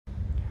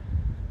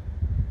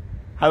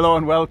Hello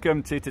and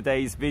welcome to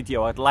today's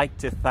video. I'd like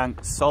to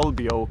thank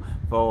Solbio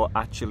for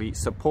actually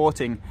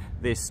supporting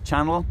this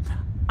channel.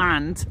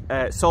 And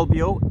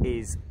Solbio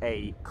is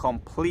a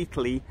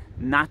completely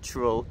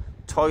natural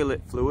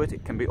toilet fluid.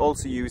 It can be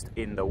also used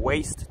in the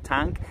waste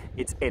tank.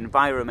 It's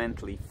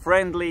environmentally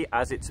friendly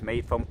as it's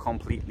made from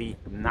completely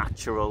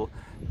natural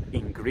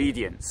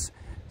ingredients.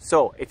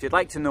 So if you'd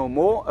like to know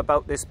more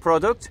about this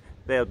product,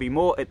 there'll be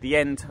more at the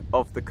end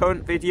of the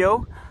current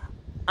video,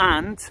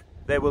 and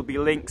there will be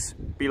links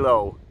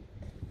below.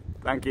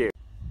 Thank you.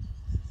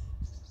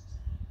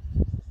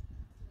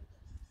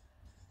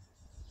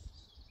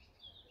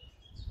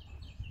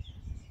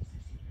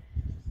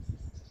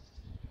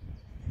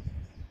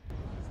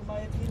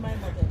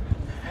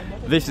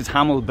 This is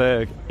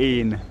Hammelburg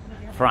in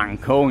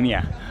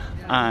Franconia,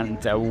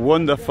 and a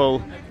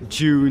wonderful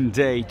June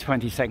day,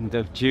 22nd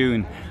of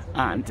June,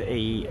 and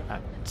I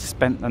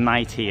spent the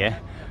night here.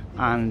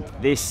 And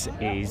this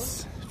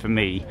is, for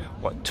me,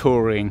 what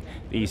touring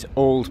these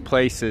old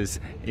places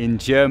in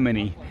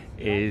Germany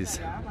is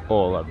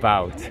all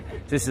about.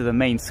 This is the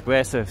main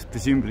square, so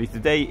presumably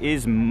today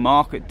is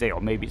market day,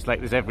 or maybe it's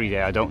like this every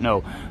day, I don't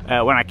know.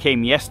 When I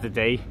came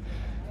yesterday,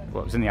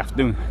 well, it was in the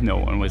afternoon, no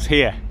one was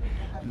here.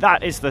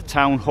 That is the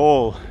town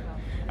hall.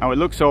 Now it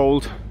looks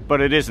old,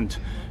 but it isn't,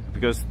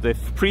 because the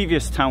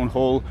previous town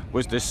hall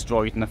was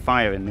destroyed in a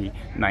fire in the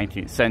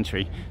 19th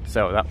century.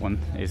 So that one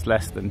is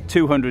less than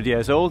 200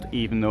 years old,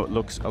 even though it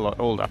looks a lot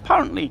older.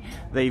 Apparently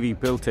they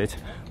rebuilt it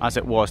as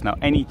it was. Now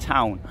any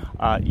town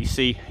you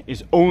see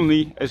is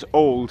only as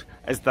old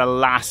as the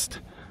last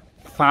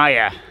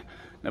fire.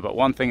 Now, but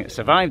one thing that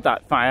survived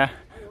that fire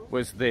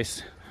was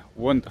this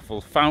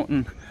wonderful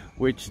fountain,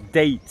 which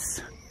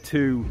dates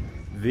to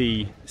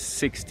the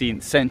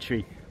 16th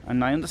century.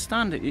 And I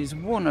understand it is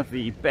one of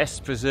the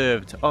best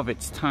preserved of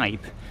its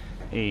type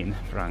in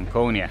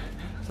Franconia.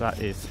 So that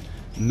is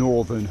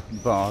northern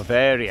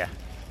Bavaria.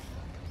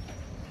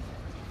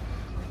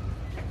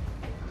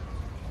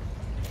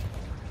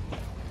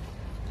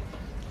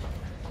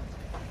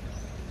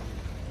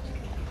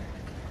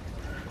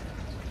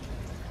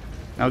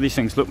 Now these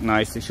things look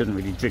nice, they shouldn't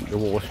really drink the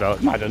water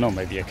out. I don't know,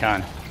 maybe you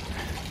can.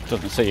 It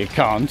doesn't say you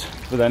can't,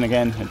 but then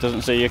again, it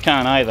doesn't say you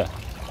can either.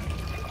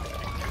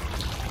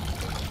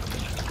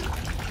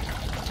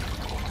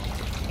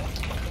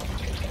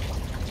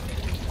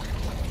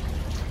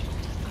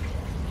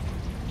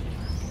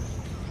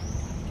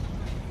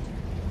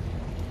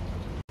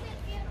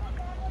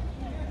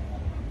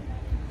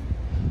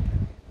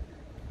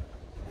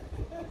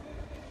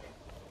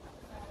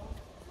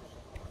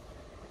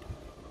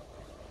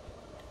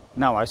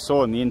 Now, I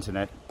saw on the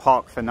internet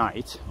Park for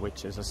Night,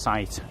 which is a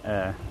site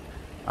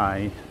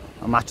I'm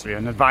actually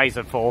an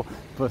advisor for,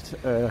 but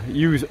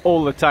use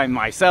all the time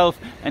myself,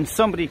 and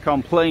somebody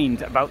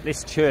complained about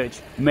this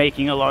church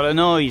making a lot of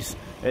noise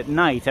at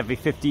night every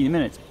 15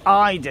 minutes.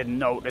 I didn't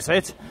notice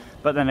it,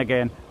 but then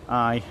again,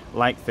 I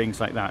like things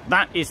like that.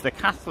 That is the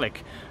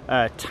Catholic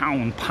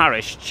town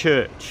parish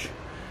church,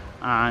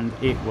 and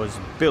it was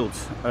built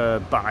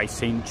by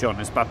St. John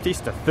as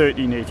Baptista,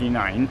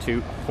 1389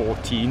 to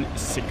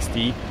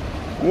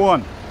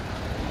 1461.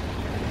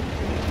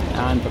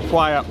 And the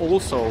choir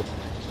also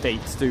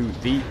dates to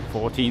the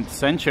 14th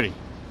century.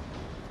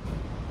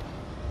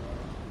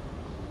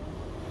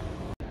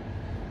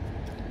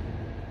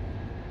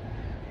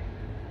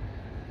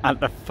 At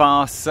the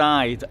far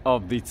side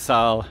of the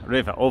Saale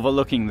River,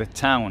 overlooking the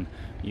town,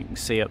 you can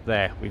see up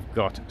there we've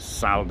got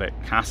Strada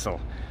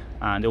Castle,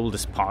 and the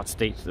oldest parts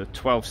date to the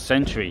 12th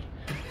century,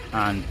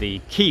 and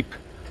the keep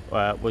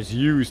was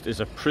used as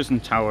a prison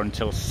tower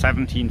until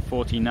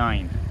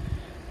 1749,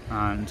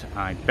 and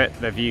I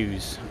bet the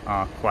views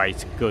are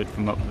quite good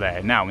from up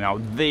there. Now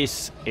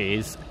this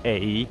is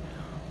a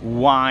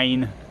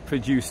wine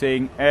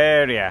producing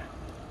area,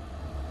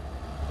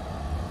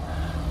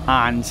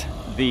 and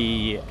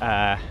the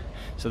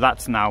so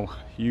that's now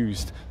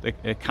used.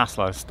 The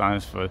castle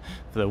stands for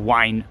the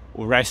wine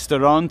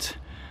restaurant.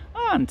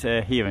 And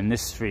here in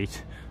this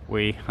street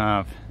we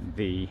have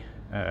the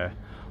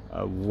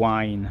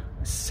wine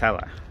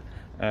cellar,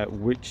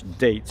 which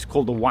dates,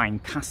 called the Wine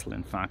Castle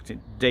in fact. It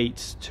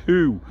dates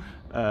to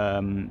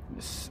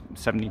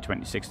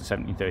 1726 to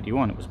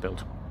 1731 it was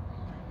built.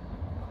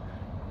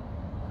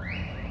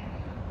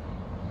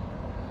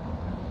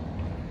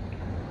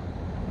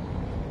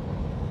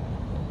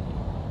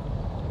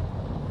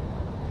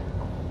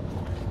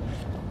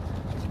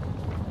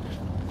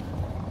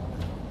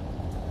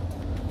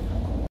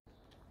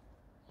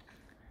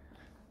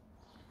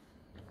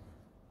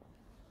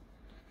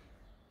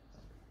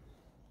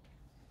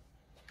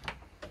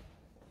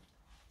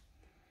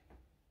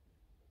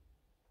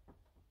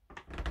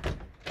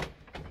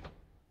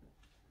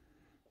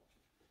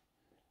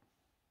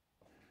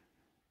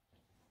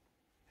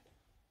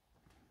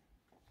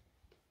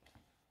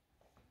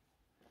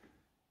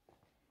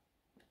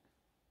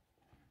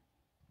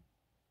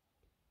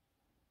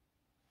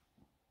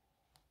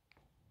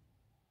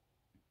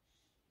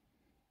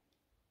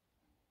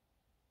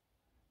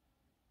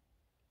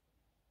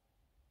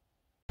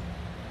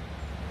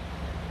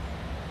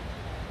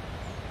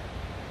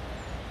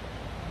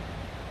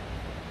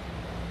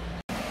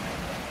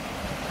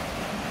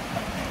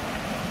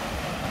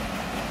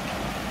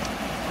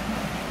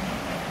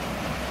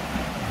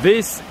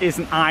 This is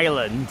an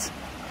island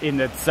in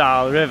the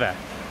Saale River.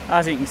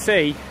 As you can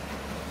see,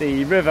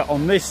 the river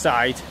on this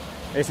side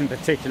isn't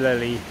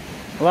particularly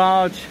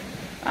large,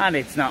 and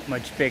it's not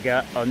much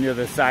bigger on the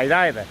other side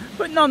either.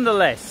 But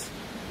nonetheless,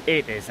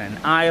 it is an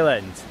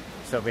island.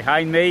 So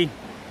behind me,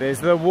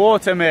 there's the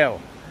watermill.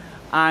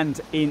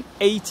 And in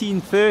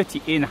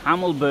 1830 in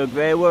Hammelburg,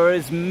 there were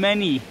as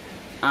many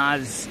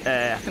as,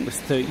 I think it was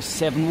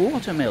 37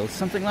 watermills,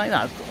 something like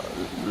that.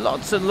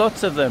 Lots and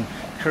lots of them,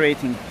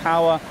 creating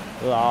power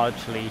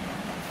largely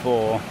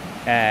for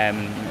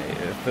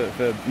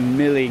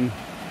milling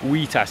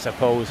wheat, I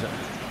suppose.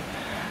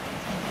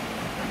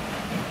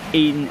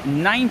 In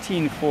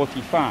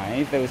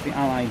 1945, there was the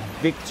Allied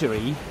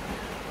victory,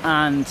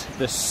 and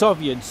the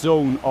Soviet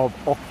zone of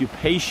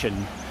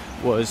occupation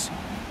was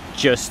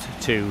just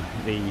to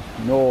the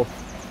north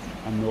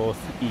and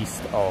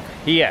northeast of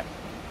here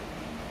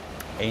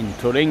in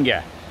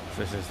Thuringia.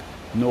 So this is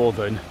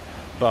northern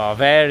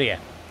Bavaria,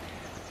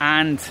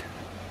 and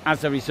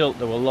as a result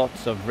there were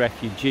lots of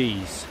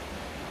refugees,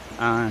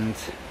 and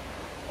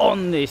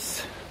on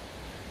this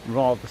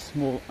rather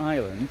small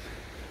island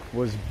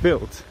was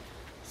built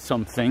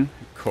something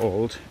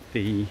called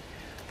the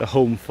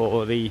home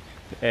for the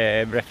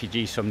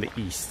refugees from the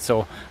east.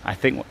 So I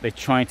think what they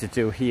tried to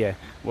do here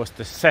was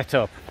to set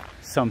up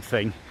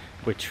something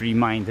which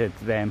reminded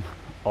them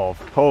of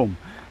home.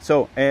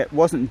 So it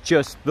wasn't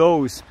just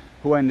those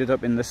who ended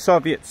up in the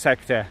Soviet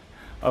sector,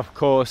 of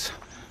course,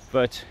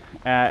 but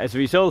as a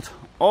result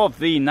of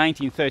the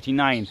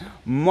 1939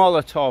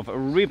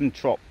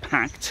 Molotov-Ribbentrop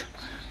Pact,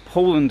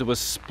 Poland was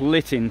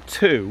split in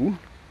two,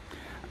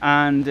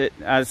 and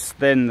as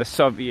then the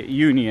Soviet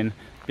Union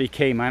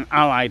became an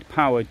Allied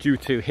power due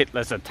to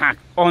Hitler's attack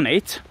on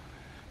it,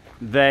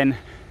 then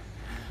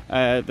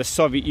the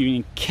Soviet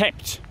Union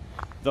kept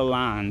the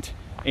land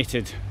it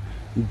had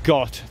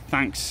got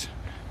thanks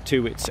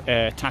to its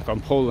attack on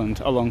Poland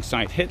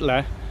alongside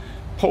Hitler.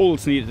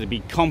 Poles needed to be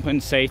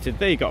compensated.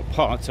 They got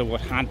parts of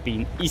what had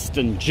been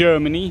Eastern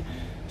Germany,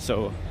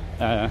 so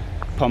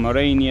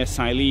Pomerania,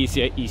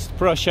 Silesia, East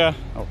Prussia,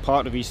 or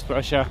part of East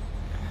Prussia,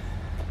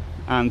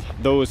 and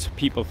those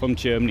people from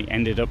Germany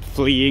ended up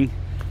fleeing,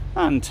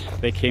 and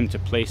they came to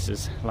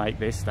places like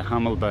this, the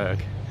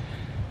Hammelburg,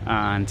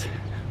 and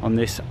on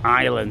this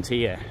island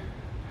here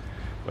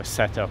was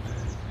set up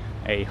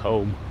a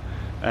home,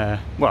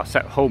 well,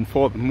 set home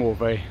for them, more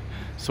of a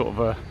sort of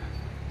a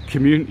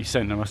community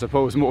centre, I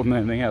suppose, more than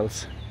anything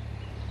else.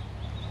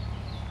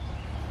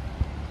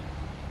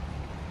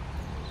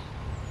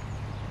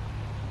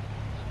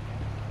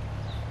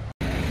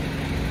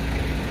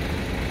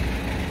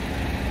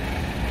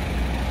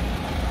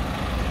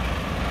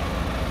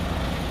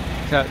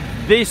 So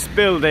this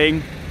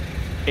building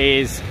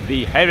is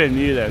the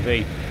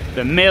Herrenmühle,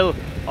 the mill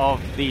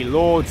of the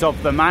lords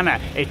of the manor.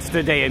 It's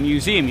today a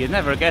museum. You'd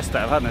never have guessed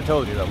that if I hadn't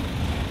told you them.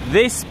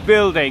 This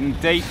building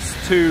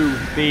dates to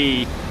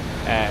the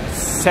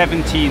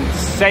 17th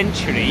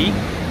century.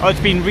 Oh, it's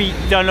been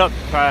redone up.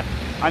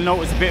 I know it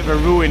was a bit of a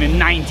ruin in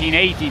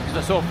 1980 because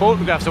I saw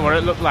photographs of what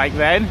it looked like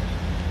then.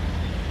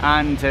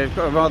 And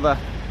got a rather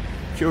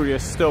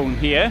curious stone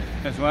here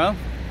as well.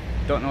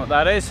 Don't know what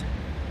that is.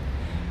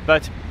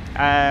 But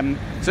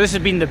so this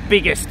has been the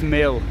biggest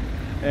mill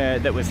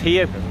that was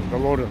here, the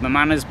Lord of the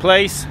Manor's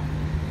place.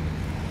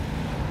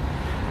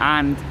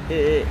 And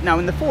now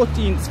in the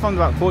 14th, from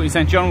about 14th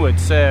century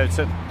onwards,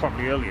 so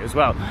probably earlier as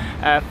well,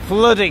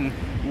 flooding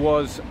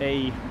was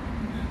a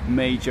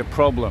major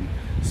problem.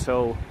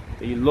 So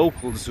the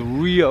locals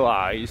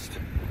realised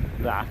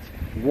that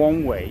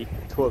one way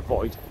to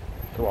avoid,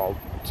 to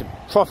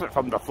profit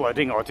from the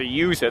flooding or to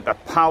use it, the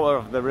power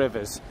of the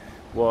rivers,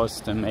 was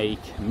to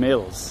make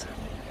mills.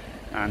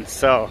 And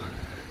so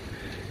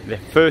the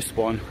first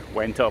one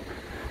went up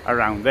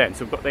around then.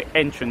 So we've got the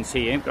entrance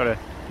here, we've got a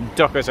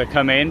dock as I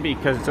come in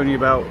because it's only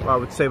about, I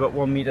would say, about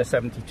 1.72 meters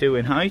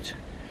in height.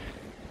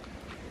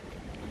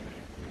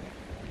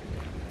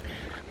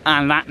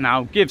 And that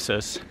now gives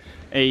us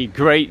a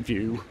great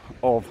view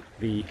of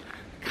the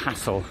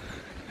castle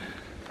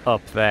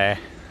up there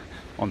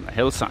on the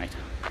hillside.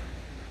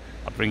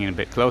 I'll bring it a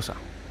bit closer.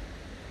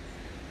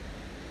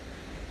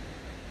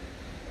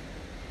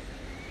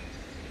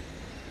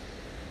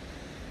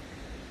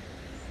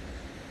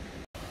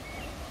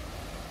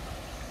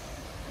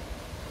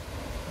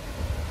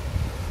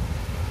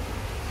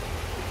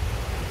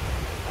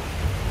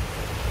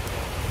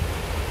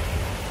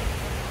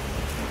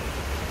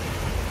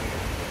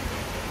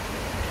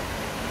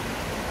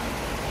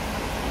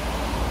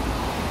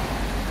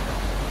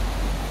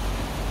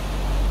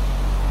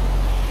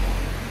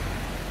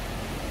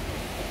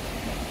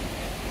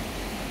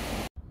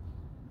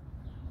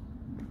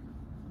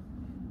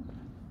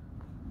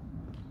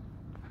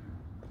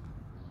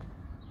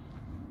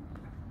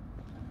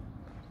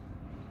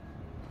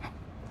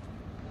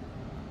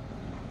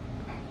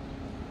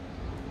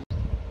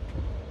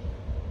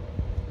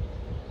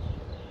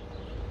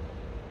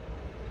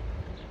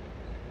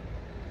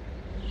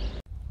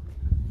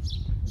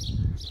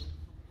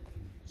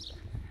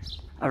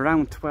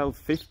 Around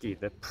 1250,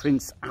 the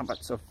Prince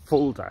Abbots of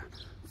Fulda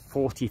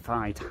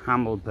fortified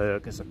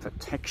Hammelburg as a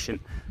protection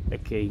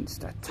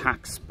against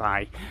attacks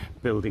by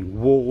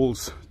building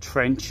walls,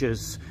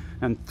 trenches,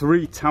 and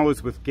 3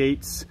 towers with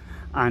gates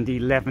and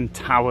 11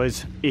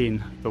 towers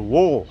in the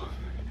wall.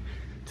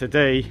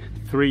 Today,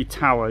 3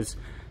 towers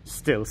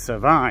still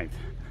survive,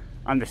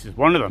 and this is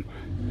one of them.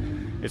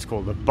 It's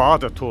called the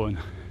Baderturm.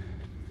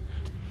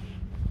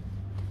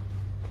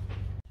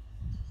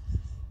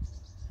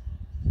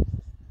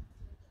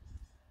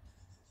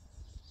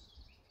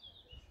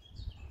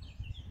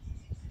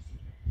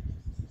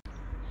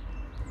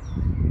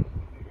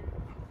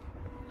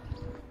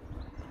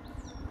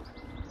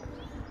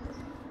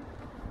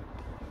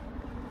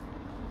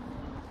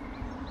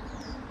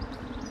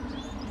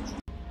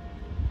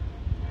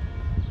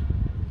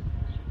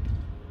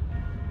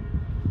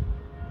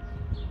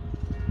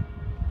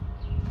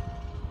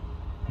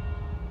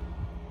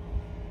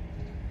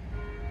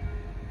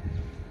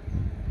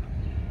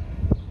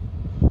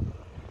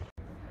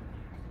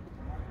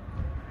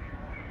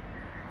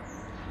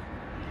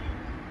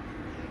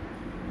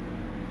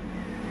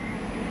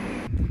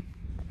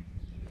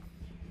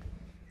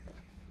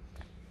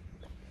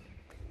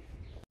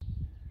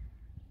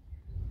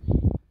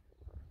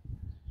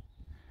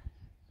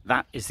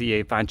 That is the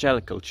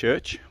evangelical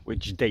church,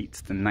 which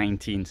dates to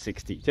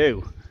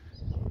 1962.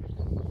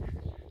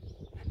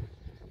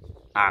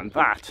 And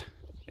that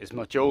is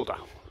much older.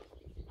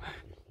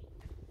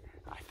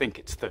 I think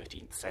it's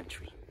 13th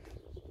century.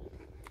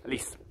 At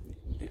least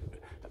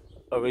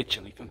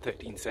originally from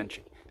 13th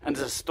century. And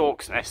there's a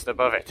stork's nest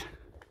above it.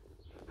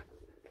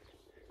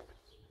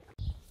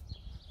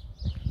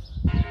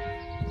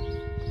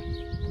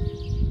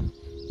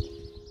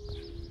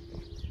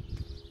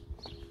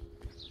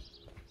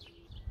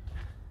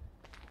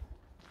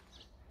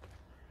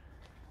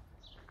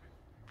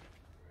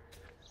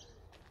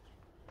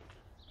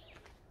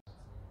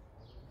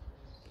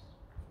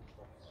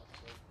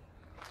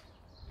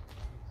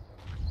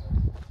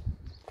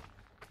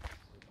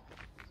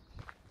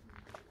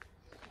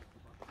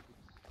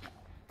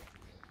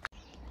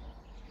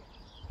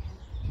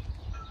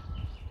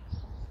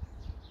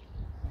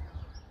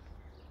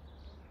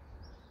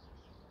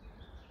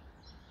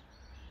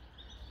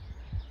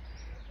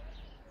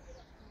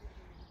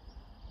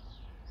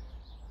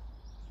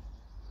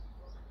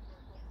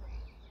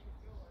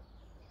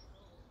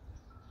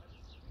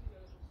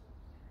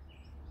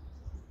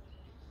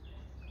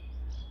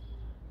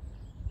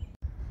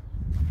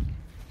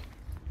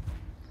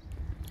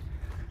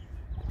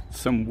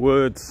 Some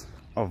words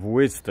of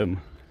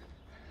wisdom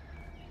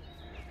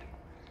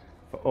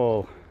for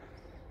all.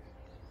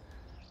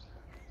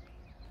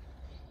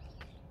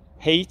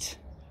 Hate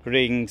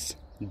brings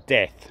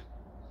death.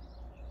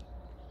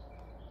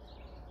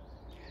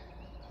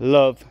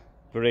 Love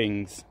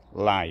brings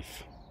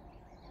life.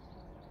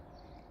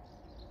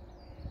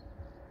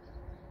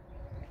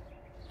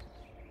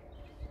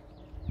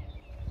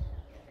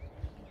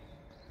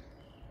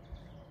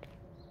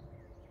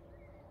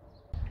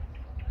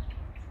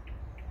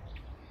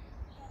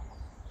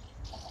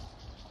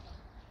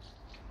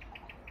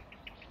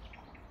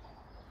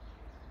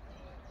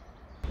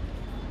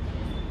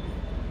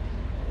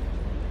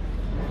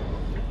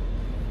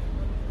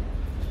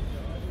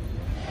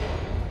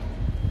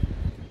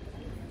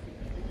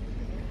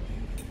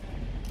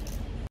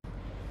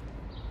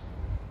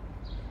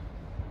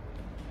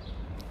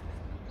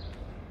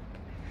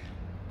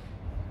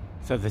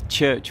 So the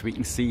church we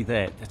can see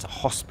there, it's a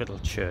hospital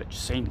church,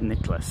 St.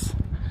 Nicholas,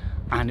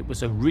 and it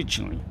was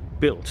originally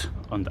built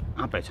under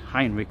Abbot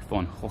Heinrich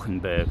von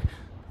Hohenberg,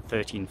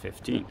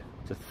 1315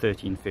 to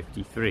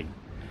 1353.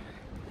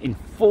 In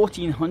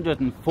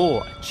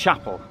 1404, a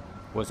chapel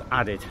was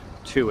added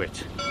to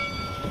it,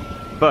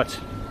 but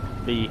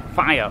the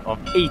fire of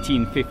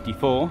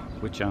 1854,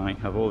 which I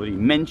have already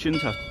mentioned,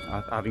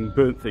 having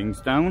burnt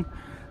things down,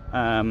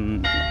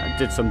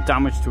 did some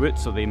damage to it,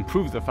 so they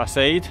improved the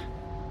facade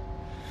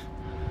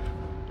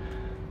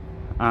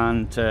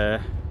and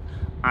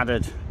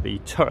added the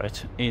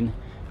turret in,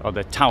 or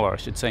the tower I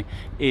should say,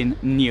 in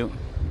neo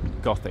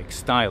Gothic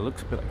style.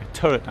 Looks a bit like a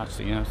turret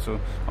actually, you know, so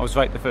I was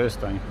right the first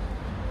time.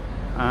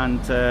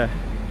 And so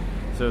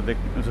there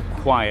was a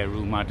choir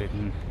room added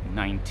in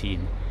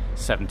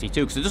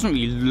 1972, because it doesn't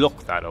really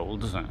look that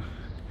old, does it?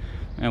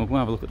 We'll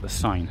have a look at the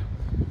sign.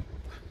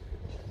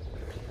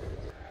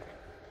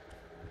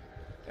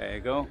 There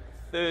you go,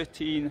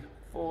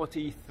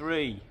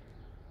 1343.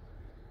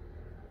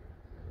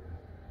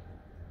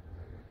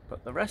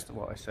 But the rest of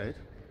what I said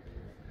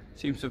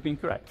seems to have been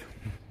correct,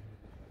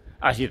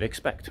 as you'd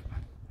expect.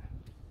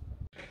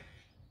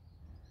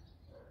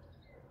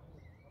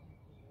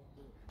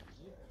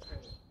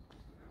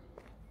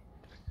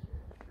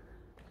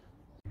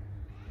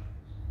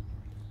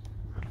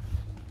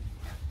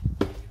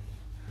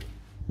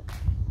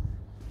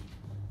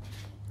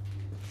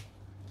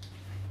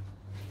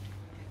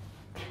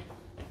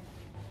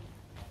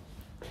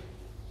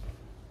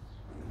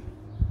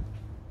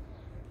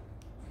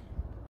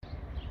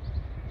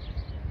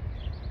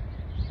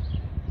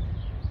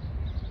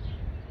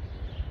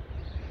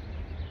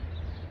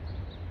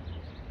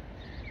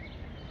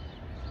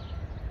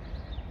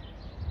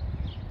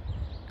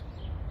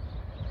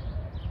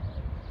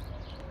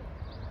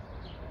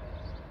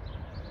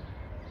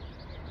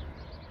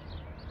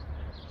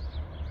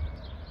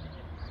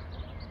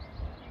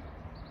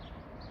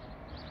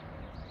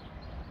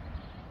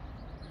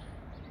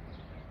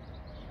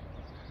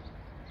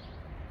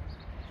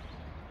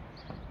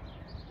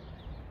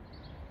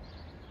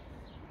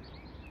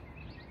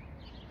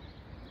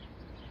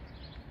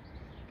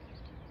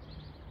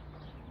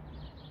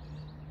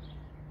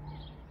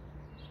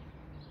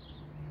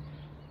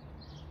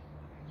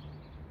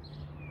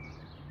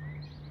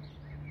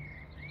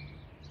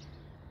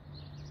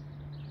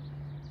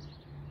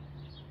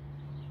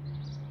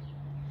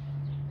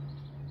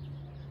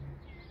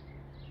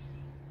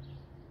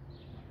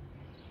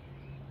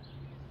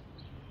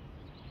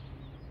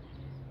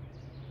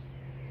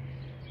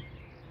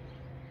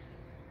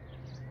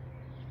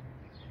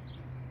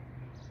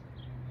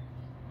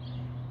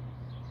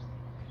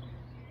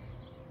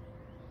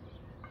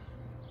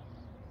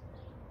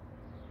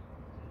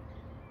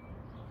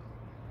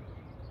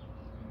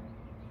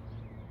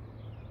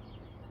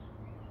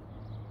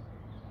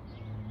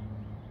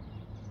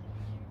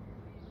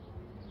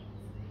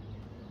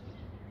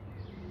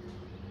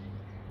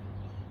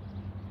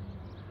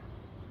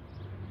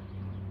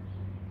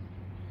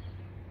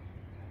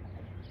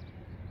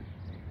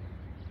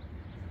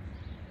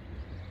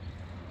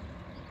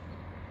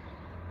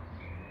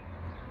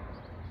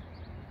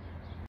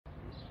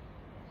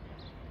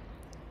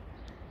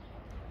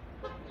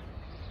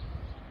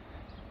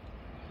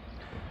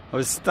 I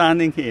was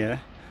standing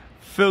here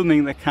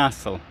filming the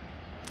castle.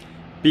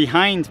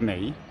 Behind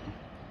me,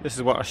 this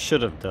is what I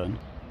should have done,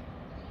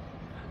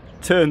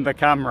 turned the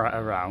camera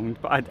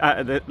around, but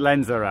the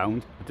lens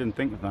around, I didn't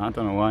think of that, I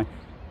don't know why.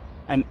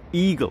 An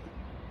eagle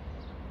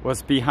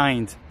was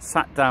behind,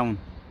 sat down,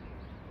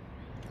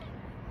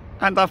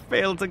 and I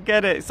failed to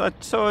get it, so I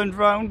turned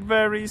round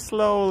very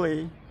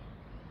slowly.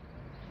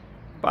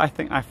 But I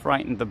think I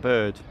frightened the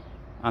bird,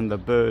 and the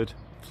bird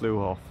flew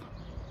off.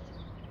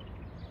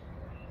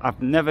 I've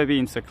never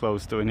been so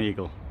close to an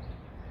eagle.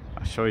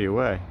 I'll show you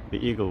where the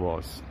eagle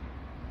was.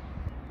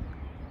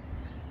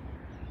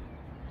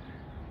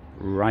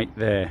 Right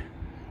there.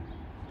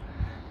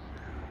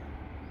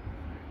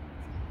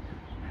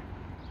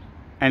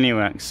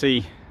 Anyway, I can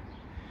see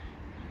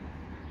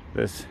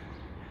there's,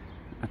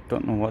 I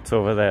don't know what's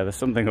over there, there's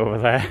something over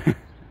there.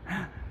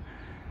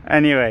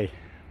 Anyway,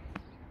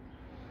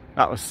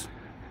 that was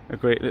a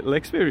great little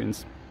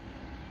experience.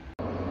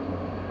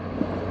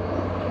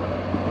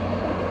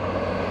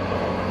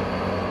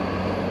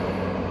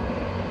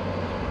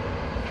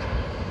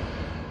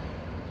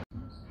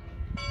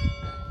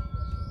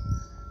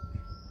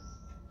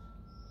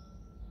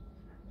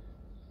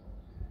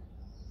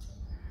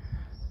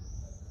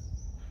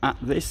 At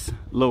this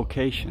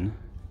location,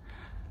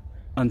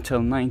 until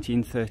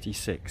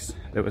 1936,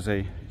 there was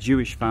a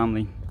Jewish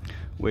family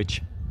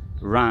which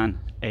ran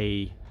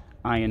a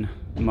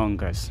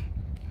ironmonger's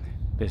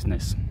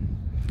business.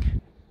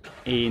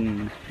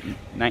 In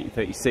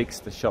 1936,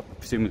 the shop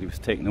presumably was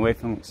taken away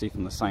from them. You can see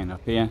from the sign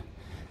up here,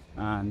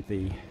 and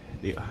the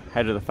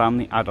head of the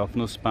family, Adolf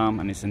Nussbaum,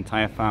 and his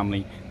entire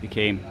family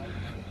became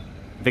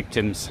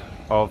victims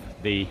of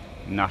the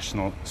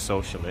National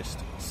Socialist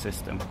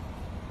system.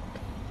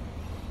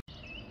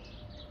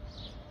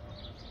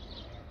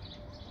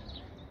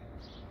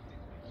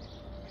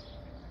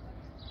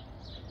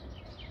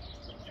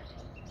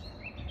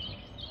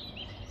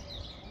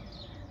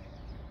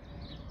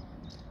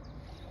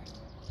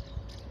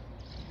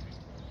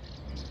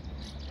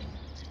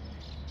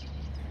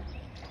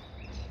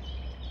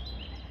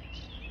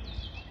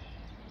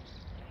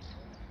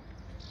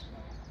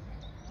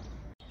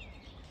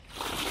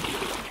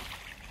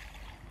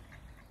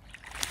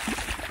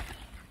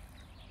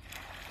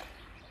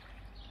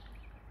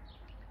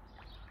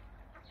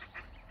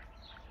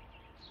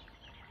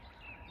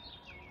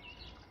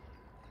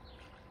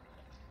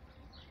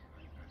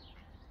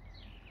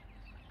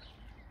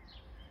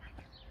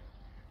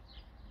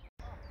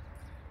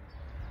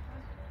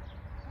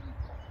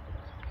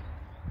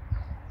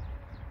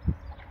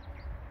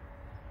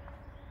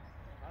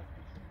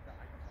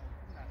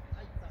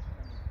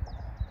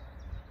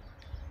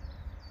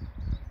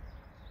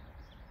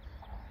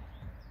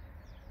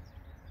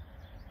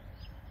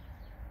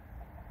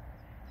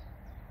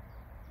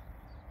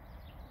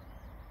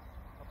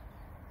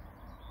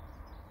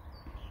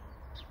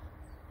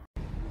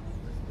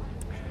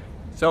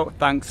 So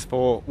thanks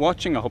for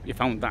watching. I hope you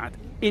found that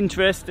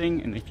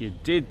interesting, and if you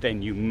did,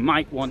 then you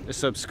might want to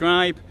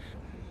subscribe.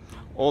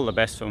 All the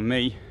best from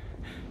me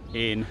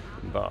in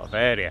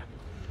Bavaria.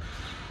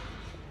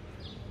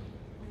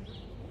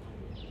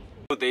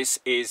 This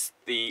is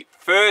the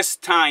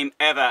first time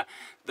ever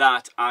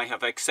that I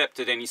have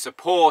accepted any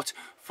support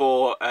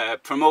for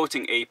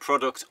promoting a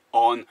product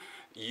on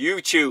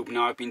YouTube.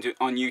 Now, I've been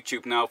on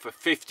YouTube now for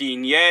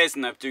 15 years,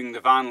 and I've been doing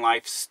the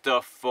Vanlife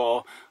stuff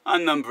for a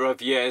number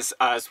of years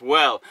as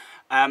well.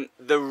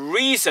 The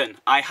reason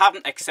I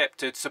haven't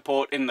accepted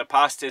support in the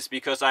past is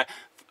because I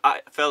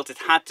felt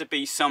it had to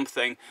be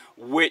something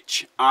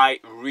which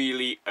I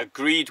really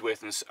agreed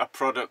with, and a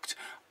product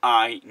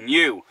I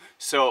knew.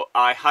 So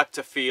I had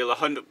to feel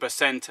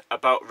 100%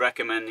 about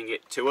recommending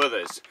it to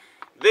others.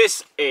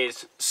 This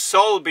is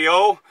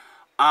Solbio,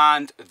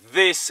 and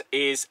this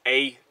is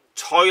a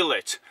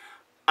toilet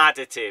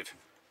additive.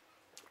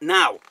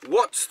 Now,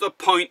 what's the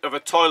point of a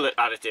toilet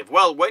additive?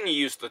 Well, when you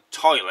use the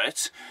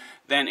toilet,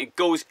 then it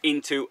goes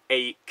into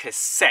a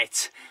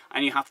cassette,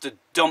 and you have to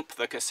dump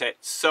the cassette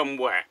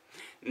somewhere.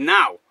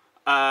 Now,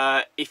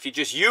 if you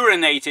just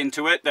urinate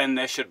into it, then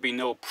there should be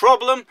no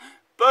problem.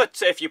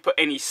 But if you put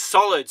any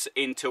solids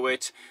into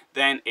it,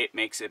 then it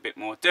makes it a bit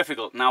more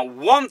difficult. Now,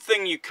 one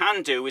thing you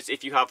can do is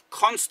if you have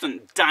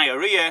constant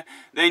diarrhea,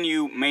 then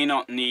you may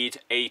not need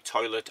a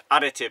toilet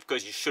additive,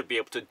 because you should be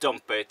able to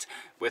dump it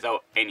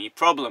without any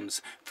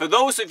problems. For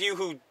those of you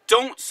who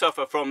don't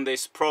suffer from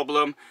this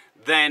problem,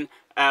 then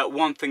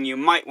one thing you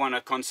might want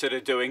to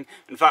consider doing,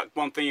 in fact,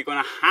 one thing you're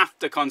going to have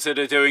to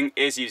consider doing,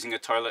 is using a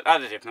toilet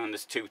additive. Now,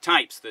 there's two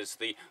types. There's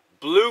the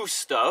blue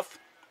stuff,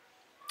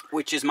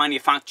 which is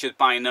manufactured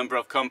by a number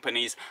of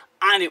companies,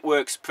 and it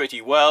works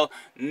pretty well.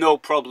 No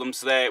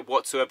problems there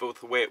whatsoever with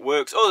the way it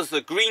works. Oh, there's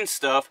the green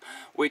stuff,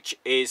 which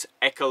is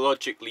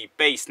ecologically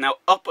based. Now,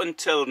 up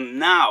until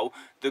now,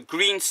 the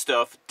green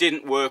stuff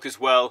didn't work as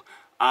well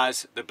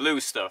as the blue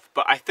stuff.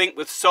 But I think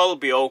with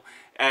Solbio,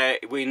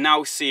 we're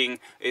now seeing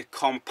a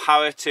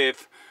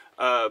comparative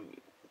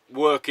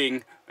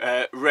working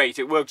rate.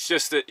 It works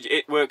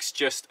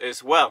just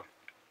as well.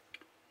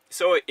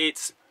 So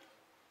it's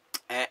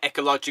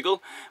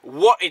ecological.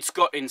 What it's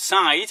got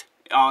inside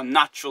are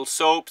natural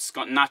soaps, it's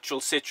got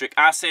natural citric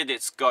acid,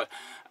 it's got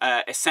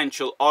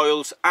essential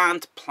oils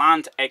and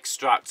plant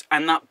extracts,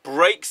 and that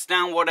breaks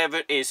down whatever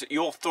it is that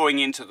you're throwing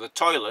into the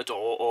toilet,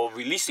 or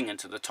releasing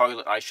into the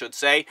toilet I should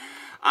say.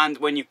 And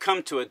when you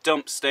come to a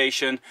dump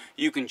station,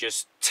 you can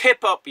just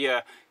tip up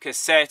your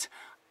cassette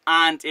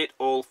and it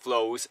all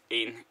flows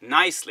in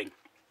nicely.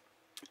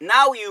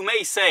 Now you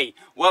may say,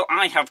 well,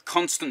 I have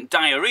constant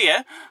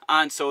diarrhea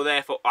and so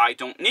therefore I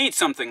don't need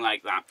something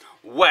like that.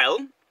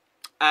 Well,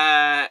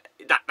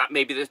 that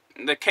may be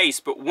the case,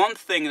 but one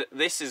thing that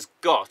this has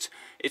got,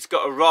 it's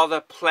got a rather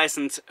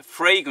pleasant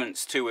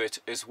fragrance to it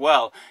as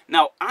well.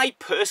 Now, I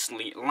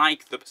personally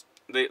like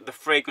the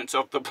fragrance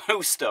of the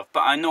blue stuff,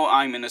 but I know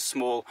I'm in a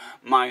small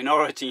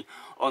minority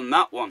on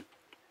that one.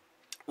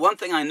 One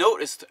thing I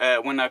noticed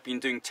when I've been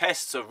doing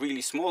tests of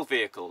really small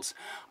vehicles,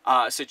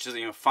 such as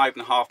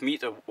 5.5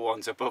 meter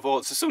ones above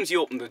all, so as soon as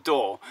you open the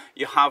door,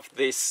 you have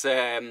this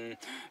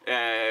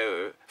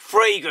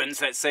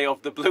fragrance, let's say,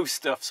 of the blue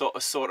stuff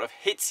sort of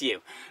hits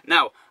you.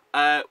 Now,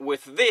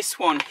 with this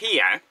one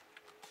here,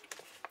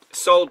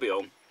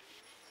 Solbio,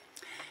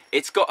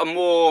 it's got a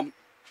more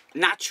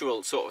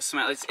natural sort of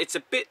smell. It's a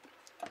bit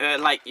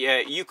like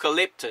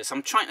eucalyptus.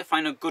 I'm trying to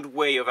find a good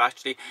way of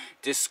actually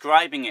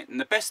describing it, and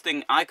the best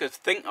thing I could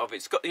think of,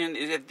 it's got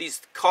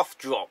these cough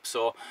drops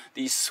or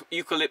these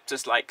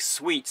eucalyptus like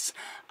sweets,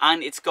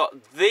 and it's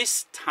got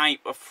this type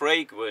of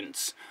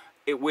fragrance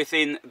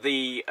within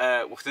the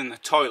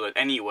toilet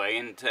anyway.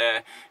 And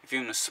if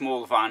you're in a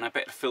small van, I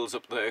bet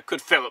it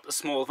could fill up the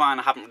small van.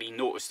 I haven't really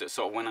noticed it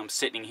sort of when I'm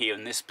sitting here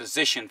in this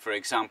position, for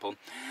example,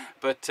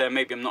 but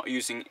maybe I'm not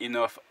using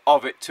enough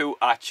of it to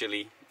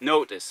actually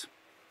notice.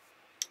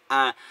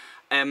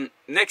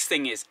 Next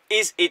thing is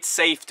it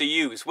safe to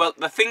use? Well,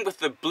 the thing with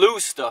the blue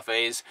stuff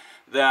is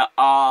there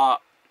are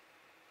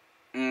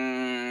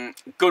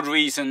good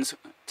reasons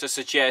to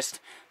suggest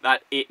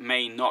that it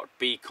may not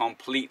be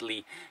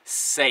completely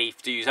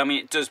safe to use. I mean,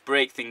 it does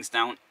break things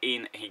down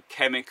in a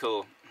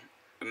chemical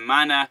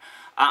manner.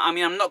 I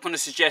mean, I'm not going to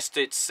suggest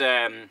it's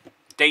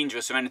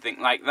dangerous or anything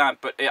like that,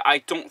 but I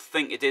don't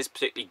think it is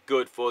particularly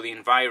good for the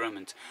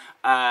environment.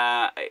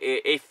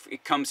 If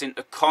it comes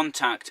into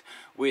contact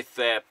with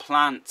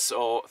plants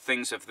or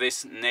things of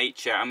this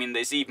nature, I mean,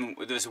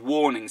 there's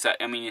warnings that,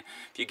 I mean,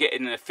 if you get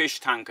it in a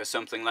fish tank or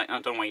something like that,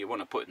 I don't know why you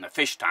want to put it in a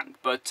fish tank,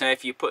 but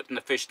if you put it in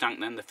the fish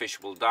tank, then the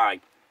fish will die.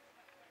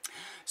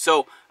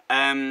 So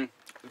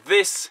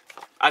this,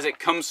 as it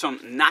comes from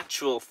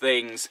natural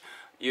things,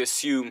 you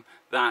assume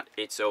that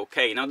it's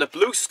okay. Now the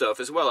blue stuff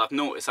as well, I've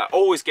noticed I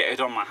always get it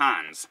on my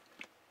hands.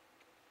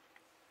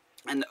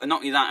 And not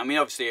only that, I mean,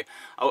 obviously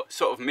I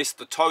sort of miss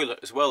the toilet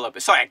as well.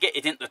 But sorry, I get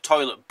it into the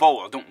toilet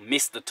bowl. I don't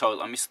miss the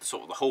toilet, I miss the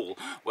sort of the hole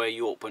where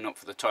you open up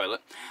for the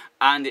toilet.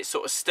 And it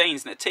sort of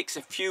stains, and it takes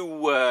a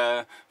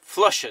few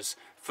flushes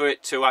for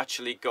it to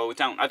actually go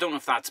down. I don't know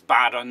if that's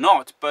bad or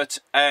not, but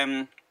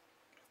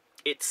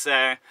it's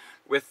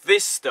with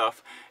this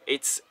stuff,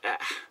 it's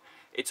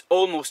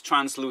almost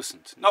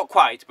translucent. Not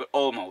quite, but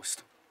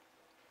almost.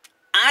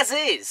 As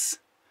is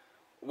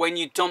when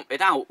you dump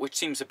it out, which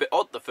seems a bit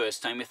odd the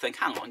first time. You think,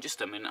 hang on just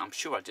a minute, I'm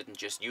sure I didn't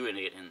just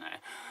urinate in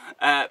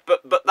there.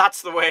 But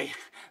that's the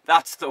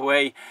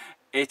way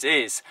it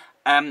is.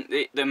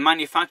 The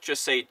manufacturers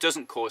say it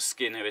doesn't cause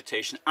skin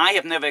irritation. I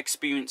have never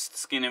experienced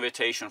skin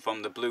irritation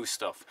from the blue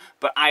stuff,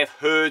 but I have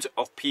heard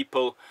of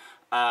people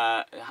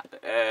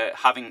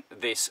having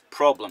this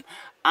problem.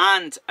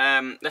 And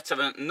let's have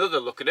another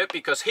look at it,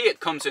 because here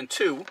it comes in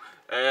two.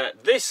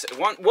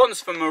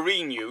 One's for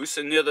marine use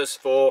and the other's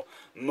for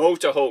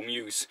motorhome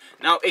use.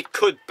 Now it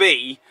could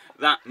be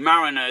that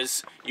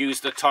mariners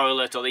use the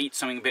toilet or they eat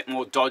something a bit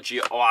more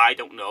dodgy, or I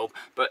don't know,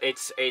 but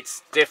it's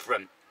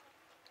different.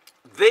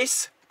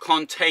 This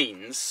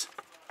contains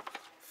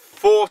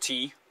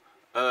 40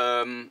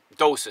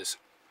 doses,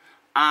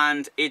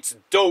 and it's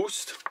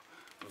dosed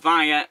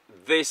via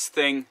this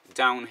thing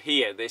down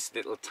here, this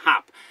little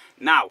tap.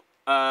 Now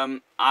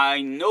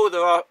I know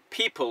there are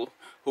people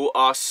who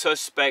are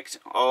suspect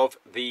of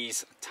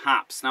these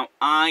taps. Now,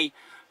 I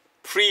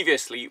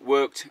previously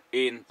worked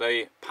in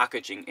the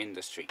packaging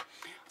industry,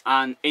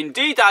 and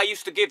indeed I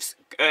used to give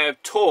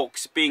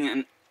talks being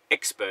an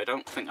expert. I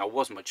don't think I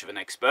was much of an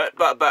expert,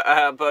 but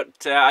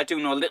I do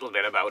know a little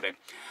bit about it.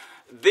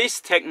 This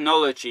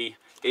technology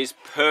is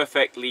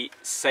perfectly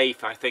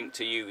safe, I think,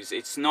 to use.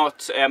 It's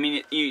not, I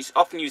mean, it's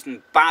often used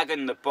in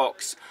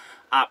bag-in-the-box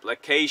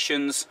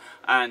applications,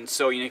 and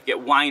so you get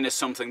wine or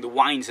something, the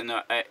wine's in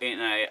a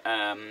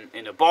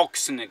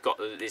box, and it got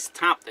this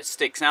tap that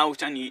sticks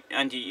out, and you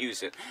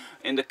use it.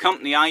 In the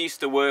company I used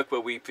to work, where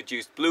we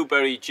produced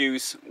blueberry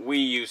juice, we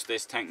used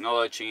this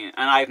technology,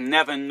 and I've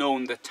never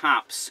known the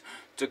taps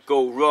to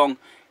go wrong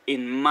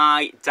in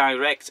my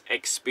direct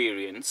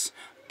experience.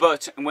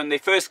 But when they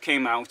first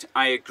came out,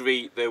 I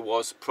agree there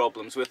was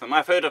problems with them.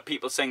 I've heard of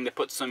people saying they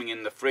put something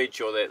in the fridge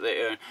or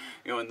they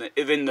you know,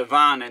 in the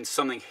van and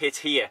something hit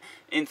here.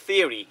 In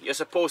theory, you're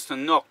supposed to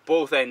knock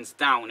both ends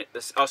down at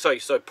the,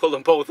 sorry, pull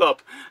them both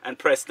up and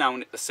press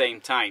down at the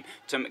same time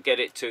to get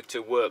it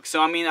to work.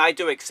 So I mean, I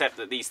do accept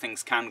that these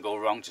things can go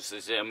wrong. Just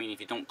as, I mean, if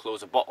you don't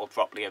close a bottle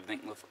properly,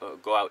 everything will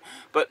go out.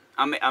 But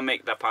I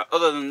make that part.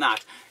 Other than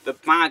that, the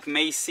bag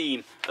may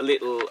seem a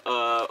little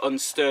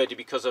unsturdy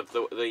because of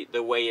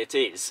the way it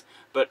is.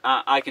 But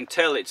I can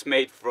tell it's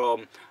made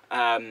from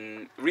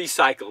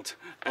recycled.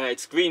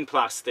 It's green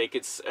plastic.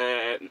 It's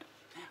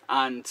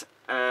and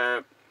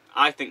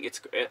I think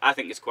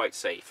it's quite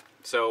safe.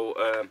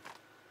 So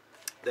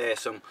there's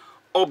some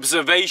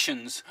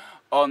observations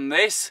on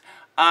this,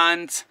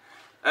 and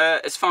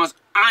as far as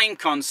I'm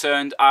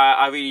concerned,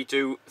 I really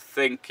do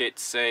think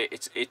it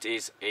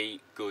is a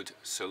good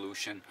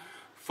solution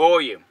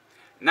for you.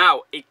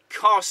 Now, it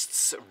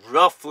costs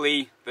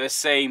roughly the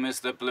same as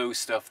the blue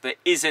stuff. There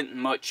isn't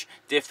much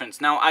difference.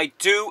 Now, I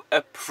do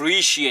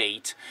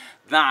appreciate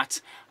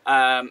that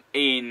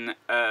if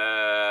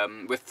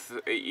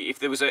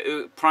there was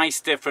a price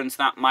difference,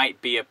 that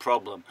might be a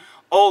problem.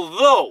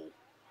 Although,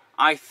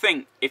 I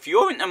think if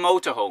you're into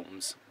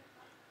motorhomes,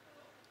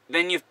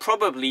 then you'd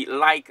probably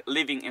like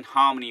living in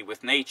harmony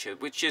with nature,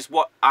 which is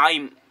what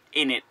I'm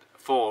in it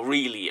for,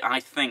 really. I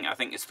think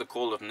it's the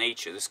call of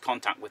nature, this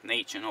contact with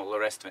nature and all the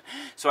rest of it.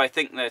 So I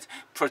think that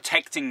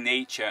protecting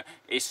nature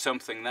is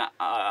something that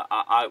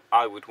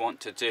I would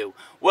want to do.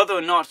 Whether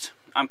or not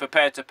I'm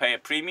prepared to pay a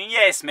premium,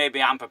 yes, maybe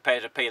I'm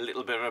prepared to pay a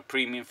little bit of a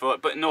premium for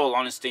it, but in all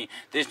honesty,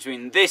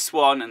 between this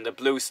one and the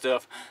blue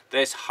stuff,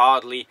 there's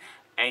hardly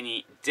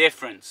any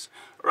difference.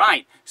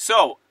 Right,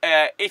 so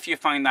if you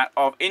find that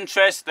of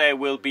interest, there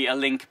will be a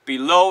link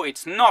below.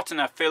 It's not an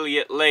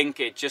affiliate link,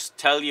 it just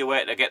tells you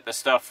where to get the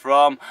stuff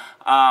from.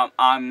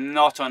 I'm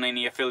not on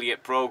any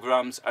affiliate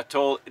programs at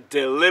all,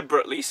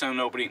 deliberately, so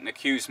nobody can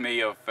accuse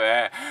me of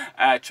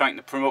trying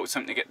to promote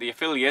something to get the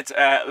affiliate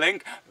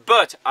link.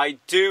 But I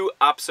do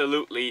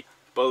absolutely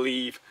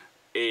believe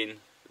in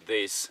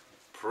this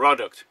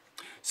product.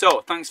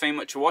 So, thanks very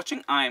much for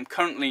watching. I am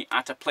currently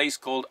at a place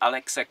called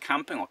Alexa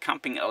Camping, or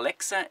Camping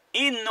Alexa,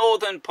 in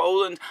northern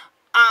Poland,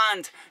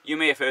 and you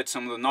may have heard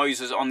some of the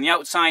noises on the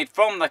outside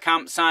from the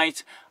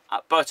campsite,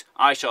 but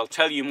I shall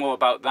tell you more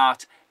about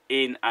that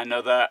in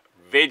another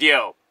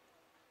video.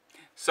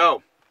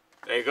 So,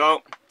 there you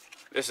go.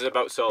 This is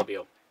about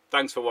Solbio.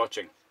 Thanks for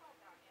watching.